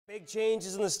Big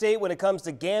changes in the state when it comes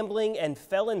to gambling and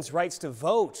felons' rights to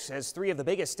vote, as three of the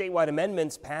biggest statewide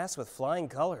amendments pass with flying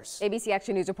colors. ABC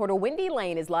Action News reporter Wendy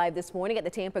Lane is live this morning at the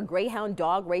Tampa Greyhound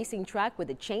dog racing track with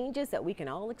the changes that we can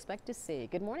all expect to see.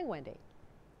 Good morning, Wendy.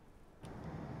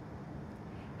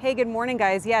 Hey, good morning,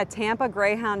 guys. Yeah, Tampa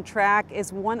Greyhound track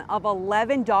is one of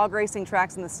 11 dog racing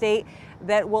tracks in the state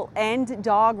that will end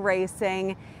dog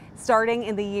racing starting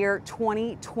in the year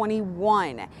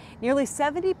 2021. Nearly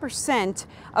 70%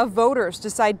 of voters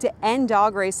decide to end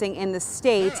dog racing in the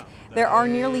state. There are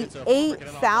nearly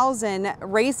 8,000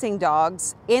 racing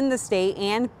dogs in the state,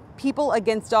 and people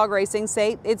against dog racing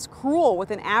say it's cruel,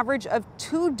 with an average of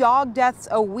 2 dog deaths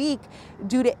a week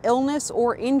due to illness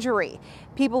or injury.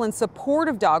 People in support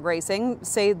of dog racing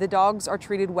say the dogs are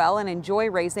treated well and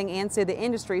enjoy racing, and say the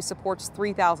industry supports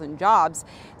 3,000 jobs.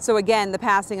 So again, the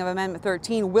passing of Amendment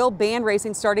 13 will ban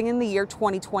racing starting in the year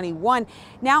 2021.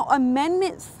 Now,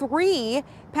 Amendment 3,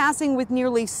 passing with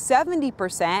nearly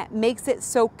 70%, makes it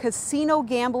so casino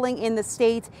gambling in the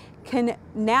state can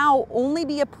now only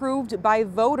be approved by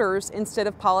voters instead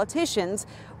of politicians,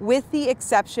 with the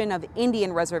exception of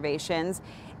Indian reservations.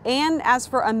 And as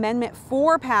for Amendment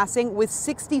 4 passing with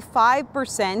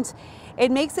 65%,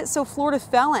 it makes it so Florida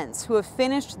felons who have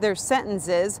finished their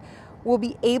sentences will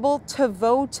be able to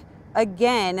vote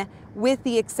again, with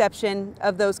the exception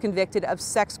of those convicted of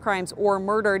sex crimes or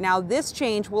murder. Now, this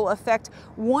change will affect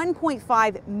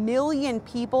 1.5 million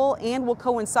people and will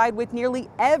coincide with nearly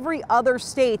every other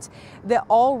state that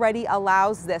already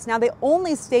allows this. Now, the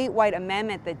only statewide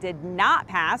amendment that did not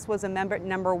pass was Amendment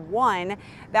number 1.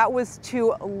 That was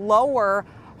to lower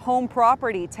home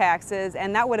property taxes,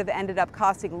 and that would have ended up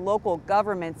costing local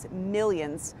governments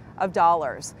millions of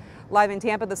dollars. Live in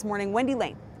Tampa this morning, Wendy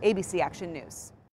Lane, ABC Action News.